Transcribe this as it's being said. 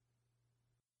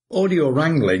Audio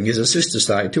Wrangling is a sister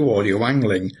site to Audio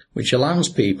Angling, which allows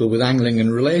people with angling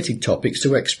and related topics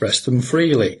to express them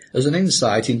freely, as an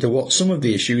insight into what some of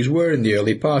the issues were in the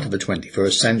early part of the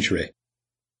 21st century.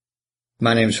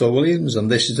 My name's Phil Williams,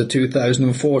 and this is the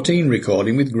 2014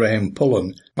 recording with Graham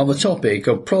Pullen on the topic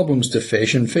of problems to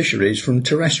fish and fisheries from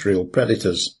terrestrial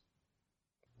predators.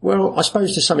 Well, I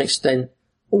suppose to some extent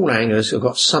all anglers have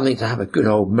got something to have a good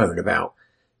old moan about.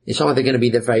 It's either going to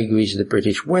be the vagaries of the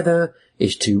British weather,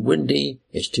 it's too windy,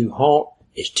 it's too hot,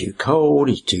 it's too cold,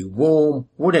 it's too warm,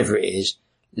 whatever it is.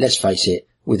 Let's face it,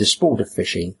 with the sport of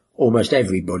fishing, almost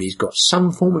everybody's got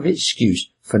some form of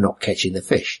excuse for not catching the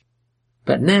fish.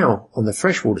 But now, on the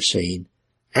freshwater scene,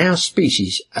 our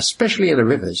species, especially in the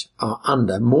rivers, are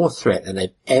under more threat than they've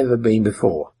ever been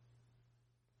before.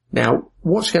 Now,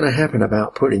 what's going to happen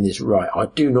about putting this right, I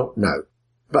do not know.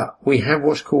 But we have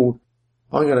what's called,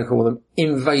 I'm going to call them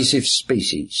invasive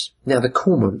species. Now, the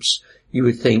cormorants, you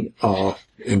would think, are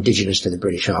indigenous to the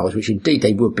British Isles, which indeed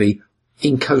they would be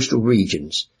in coastal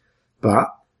regions. But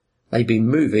they've been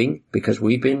moving because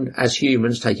we've been, as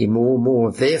humans, taking more and more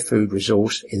of their food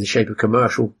resource in the shape of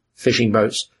commercial fishing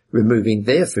boats, removing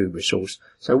their food resource.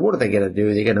 So what are they going to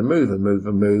do? They're going to move and move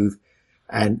and move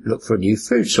and look for a new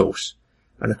food source.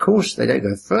 And of course, they don't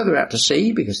go further out to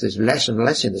sea because there's less and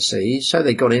less in the sea, so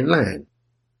they got inland.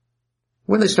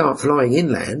 When they start flying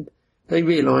inland, they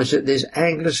realise that there's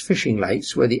anglers' fishing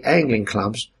lakes where the angling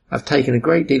clubs have taken a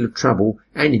great deal of trouble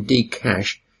and indeed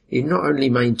cash in not only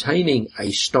maintaining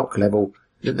a stock level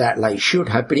that that lake should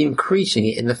have, but increasing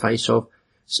it in the face of,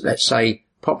 let's say,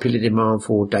 popular demand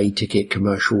for day ticket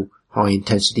commercial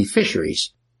high-intensity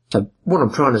fisheries. So what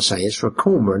I'm trying to say is, for a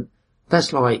cormorant,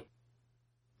 that's like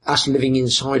us living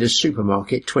inside a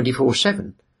supermarket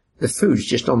 24/7. The food's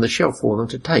just on the shelf for them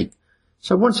to take.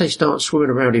 So once they start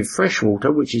swimming around in fresh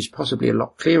water, which is possibly a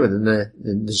lot clearer than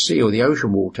the sea or the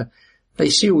ocean water, they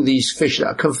see all these fish that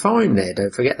are confined there.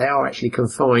 Don't forget, they are actually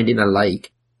confined in a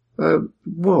lake.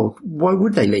 Well, why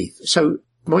would they leave? So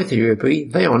my theory would be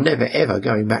they are never ever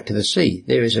going back to the sea.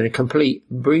 There is a complete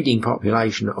breeding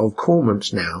population of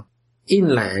cormorants now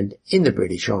inland in the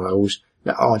British Isles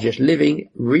that are just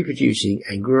living, reproducing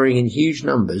and growing in huge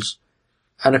numbers.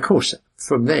 And of course,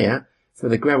 from there, for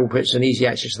the gravel pits and easy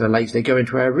access to the lakes, they go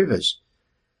into our rivers.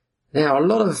 Now, a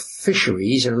lot of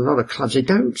fisheries and a lot of clubs, they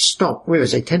don't stock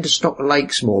rivers. They tend to stock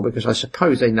lakes more because I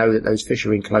suppose they know that those fish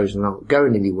are enclosed and aren't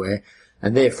going anywhere,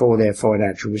 and therefore their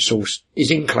financial resource is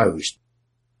enclosed.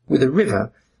 With a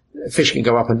river, fish can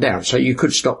go up and down. So you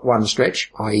could stock one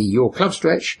stretch, i.e. your club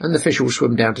stretch, and the fish will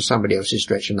swim down to somebody else's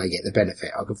stretch and they get the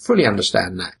benefit. I can fully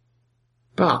understand that.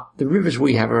 But the rivers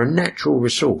we have are a natural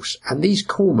resource, and these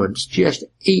cormorants just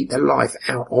eat the life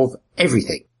out of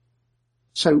everything.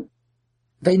 So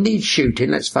they need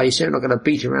shooting, let's face it. I'm not going to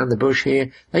beat around the bush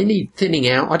here. They need thinning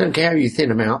out. I don't care how you thin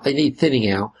them out. They need thinning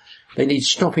out. They need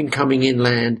stopping coming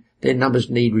inland. Their numbers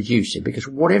need reducing, because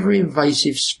whatever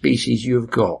invasive species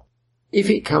you've got, if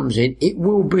it comes in, it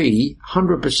will be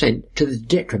 100% to the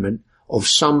detriment of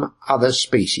some other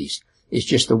species. It's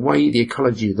just the way the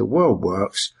ecology of the world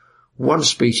works. One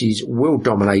species will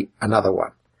dominate another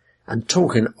one. And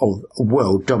talking of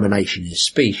world domination in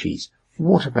species,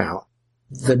 what about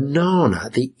the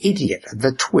nana, the idiot,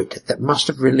 the twit that must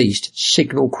have released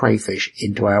signal crayfish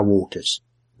into our waters?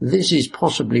 This is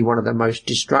possibly one of the most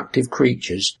destructive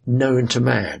creatures known to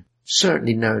man,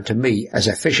 certainly known to me as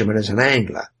a fisherman, as an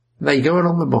angler. They go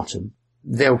along the bottom,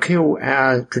 they'll kill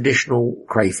our traditional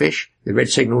crayfish, the red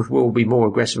signals will be more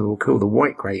aggressive and will kill the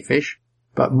white crayfish,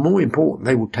 but more important,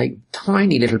 they will take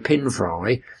tiny little pin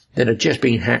fry that are just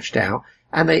being hatched out,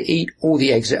 and they eat all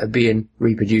the eggs that are being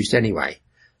reproduced anyway.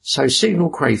 So signal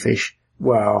crayfish,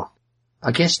 well,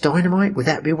 I guess dynamite, would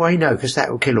that be a way? No, because that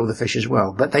will kill all the fish as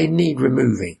well, but they need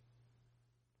removing.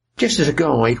 Just as a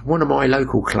guide, one of my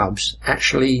local clubs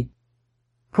actually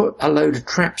put a load of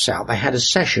traps out. They had a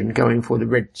session going for the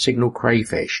red signal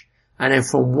crayfish, and then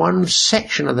from one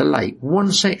section of the lake,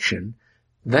 one section,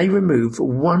 they removed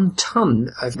 1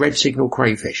 ton of red signal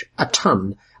crayfish. A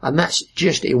ton. And that's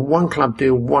just in one club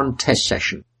doing one test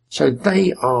session. So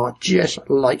they are just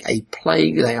like a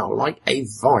plague. They are like a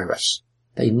virus.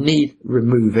 They need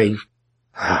removing.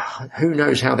 Who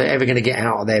knows how they're ever going to get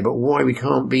out of there, but why we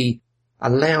can't be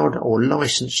allowed or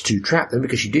licensed to trap them,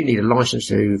 because you do need a license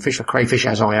to fish for crayfish,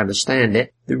 as I understand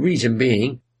it. The reason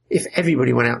being, if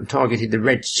everybody went out and targeted the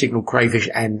red signal crayfish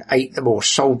and ate them or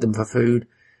sold them for food,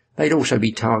 they'd also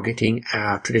be targeting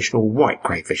our traditional white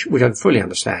crayfish, which I fully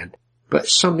understand. But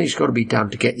something's got to be done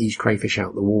to get these crayfish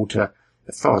out of the water.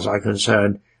 As far as I'm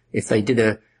concerned, if they did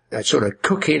a sort of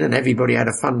cooking and everybody had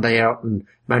a fun day out and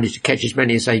managed to catch as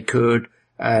many as they could,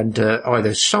 and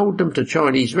either sold them to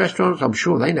Chinese restaurants, I'm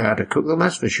sure they know how to cook them,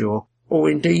 that's for sure, or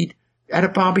indeed at a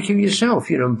barbecue yourself,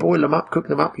 and boil them up, cook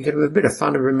them up, you can have a bit of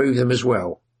fun and remove them as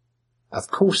well. Of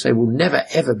course, they will never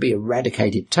ever be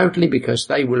eradicated totally because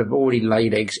they will have already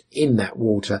laid eggs in that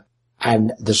water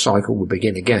and the cycle will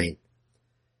begin again.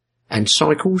 And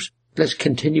cycles, let's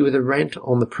continue with a rant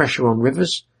on the pressure on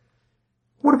rivers.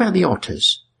 What about the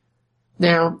otters?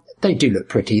 Now, they do look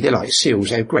pretty. They're like seals.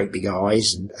 They have great big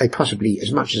eyes, and they possibly,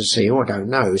 as much as a seal, I don't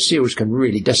know. Seals can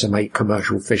really decimate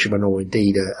commercial fishermen or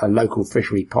indeed a local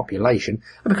fishery population.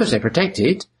 And because they're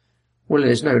protected, well,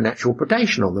 there's no natural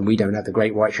predation on them. We don't have the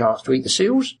great white sharks to eat the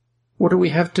seals. What do we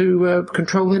have to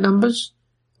control their numbers?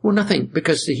 Well, nothing,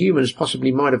 because the humans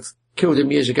possibly might have killed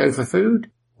them years ago for food,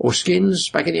 or skins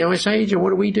back in the Ice Age, and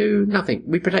what do? Nothing.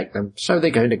 We protect them. So they're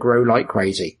going to grow like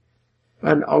crazy.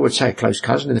 And I would say a close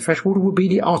cousin in the freshwater would be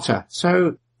the otter.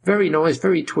 So very nice,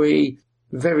 very twee,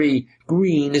 very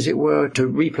green, as it were, to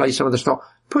replace some of the stock.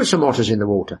 Put some otters in the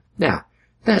water. Now,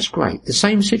 that's great. The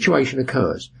same situation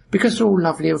occurs. Because they're all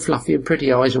lovely and fluffy and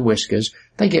pretty eyes and whiskers,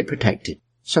 they get protected.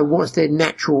 So what's their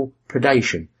natural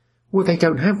predation? Well, they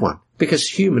don't have one, because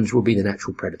humans will be the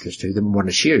natural predators to them, one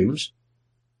assumes.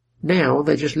 Now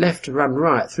they're just left to run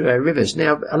riot through our rivers.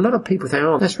 Now, a lot of people think,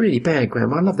 oh, that's really bad,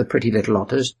 Grandma. I love the pretty little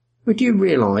otters. But do you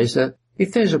realise that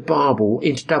if there's a barbel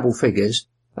into double figures,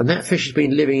 and that fish has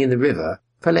been living in the river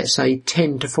for, let's say,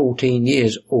 10 to 14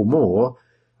 years or more,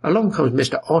 along comes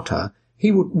Mr. Otter,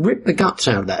 he would rip the guts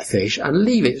out of that fish and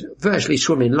leave it virtually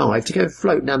swimming live to go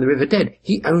floating down the river dead.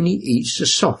 He only eats the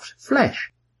soft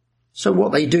flesh. So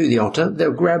what they do, the otter,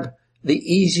 they'll grab the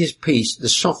easiest piece, the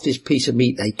softest piece of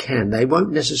meat they can. They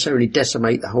won't necessarily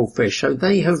decimate the whole fish. So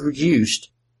they have reduced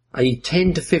a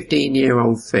 10 to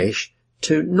 15-year-old fish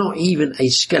to not even a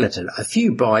skeleton, a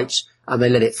few bites, and they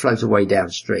let it float away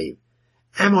downstream.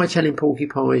 Am I telling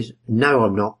porcupines? No,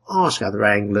 I'm not. Ask other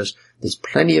anglers. There's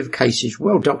plenty of cases,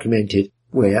 well documented,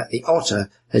 where the otter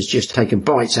has just taken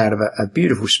bites out of a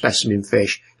beautiful specimen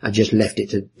fish and just left it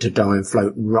to die and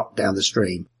float and rot down the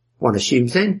stream. One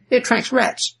assumes then it attracts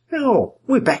rats. Oh,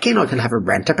 we're back in. I can have a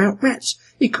rant about rats.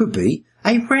 It could be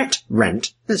a rat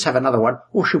rant. Let's have another one,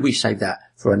 or should we save that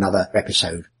for another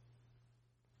episode?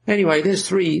 Anyway, there's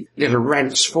 3 little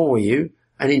rants for you,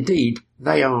 and indeed,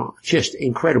 they are just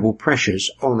incredible pressures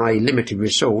on a limited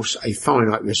resource, a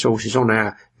finite resource is on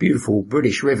our beautiful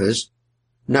British rivers.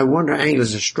 No wonder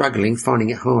anglers are struggling,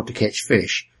 finding it hard to catch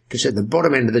fish, because at the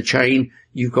bottom end of the chain,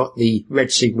 you've got the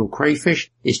red signal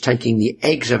crayfish, it's taking the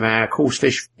eggs of our coarse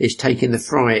fish, it's taking the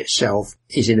fry itself,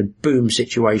 is in a boom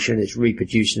situation, it's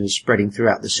reproducing and spreading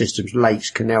throughout the systems, lakes,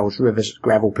 canals, rivers,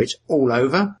 gravel pits, all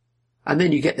over. And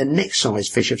then you get the next size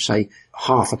fish of, say,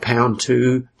 half a pound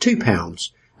to 2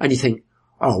 pounds. And you think,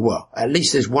 oh, well, at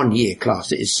least there's 1 year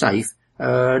class, it is safe.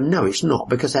 No, it's not,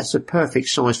 because that's the perfect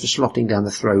size for slotting down the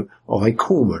throat of a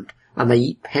cormorant. And they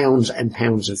eat pounds and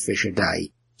pounds of fish a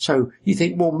day. So you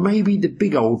think, well, maybe the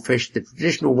big old fish, the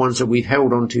traditional ones that we've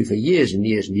held on to for years and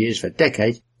years and years, for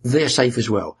decades, they're safe as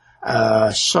well.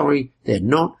 Sorry, they're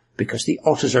not. Because the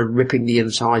otters are ripping the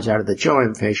insides out of the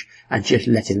giant fish and just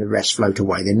letting the rest float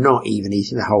away. They're not even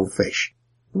eating the whole fish.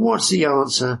 What's the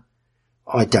answer?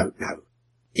 I don't know.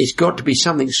 It's got to be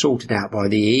something sorted out by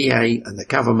the EA and the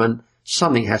government.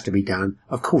 Something has to be done.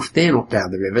 Of course, they're not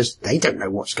down the rivers. They don't know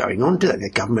what's going on, do they?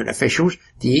 The government officials.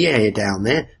 The EA are down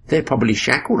there. They're probably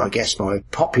shackled, I guess, by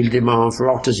popular demand for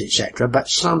otters, etc. But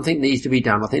something needs to be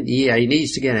done. I think the EA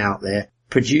needs to get out there,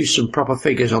 produce some proper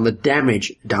figures on the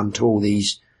damage done to all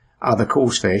these other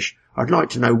coarse fish. I'd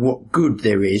like to know what good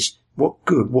there is, what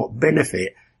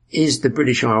benefit is the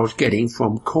British Isles getting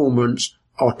from cormorants,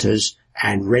 otters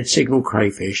and red signal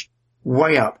crayfish.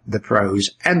 Weigh up the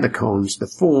pros and the cons, the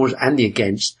fors and the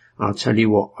against. I'll tell you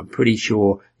what, I'm pretty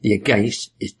sure the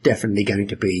against is definitely going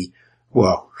to be,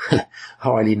 well,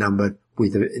 highly numbered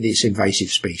with this invasive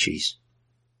species.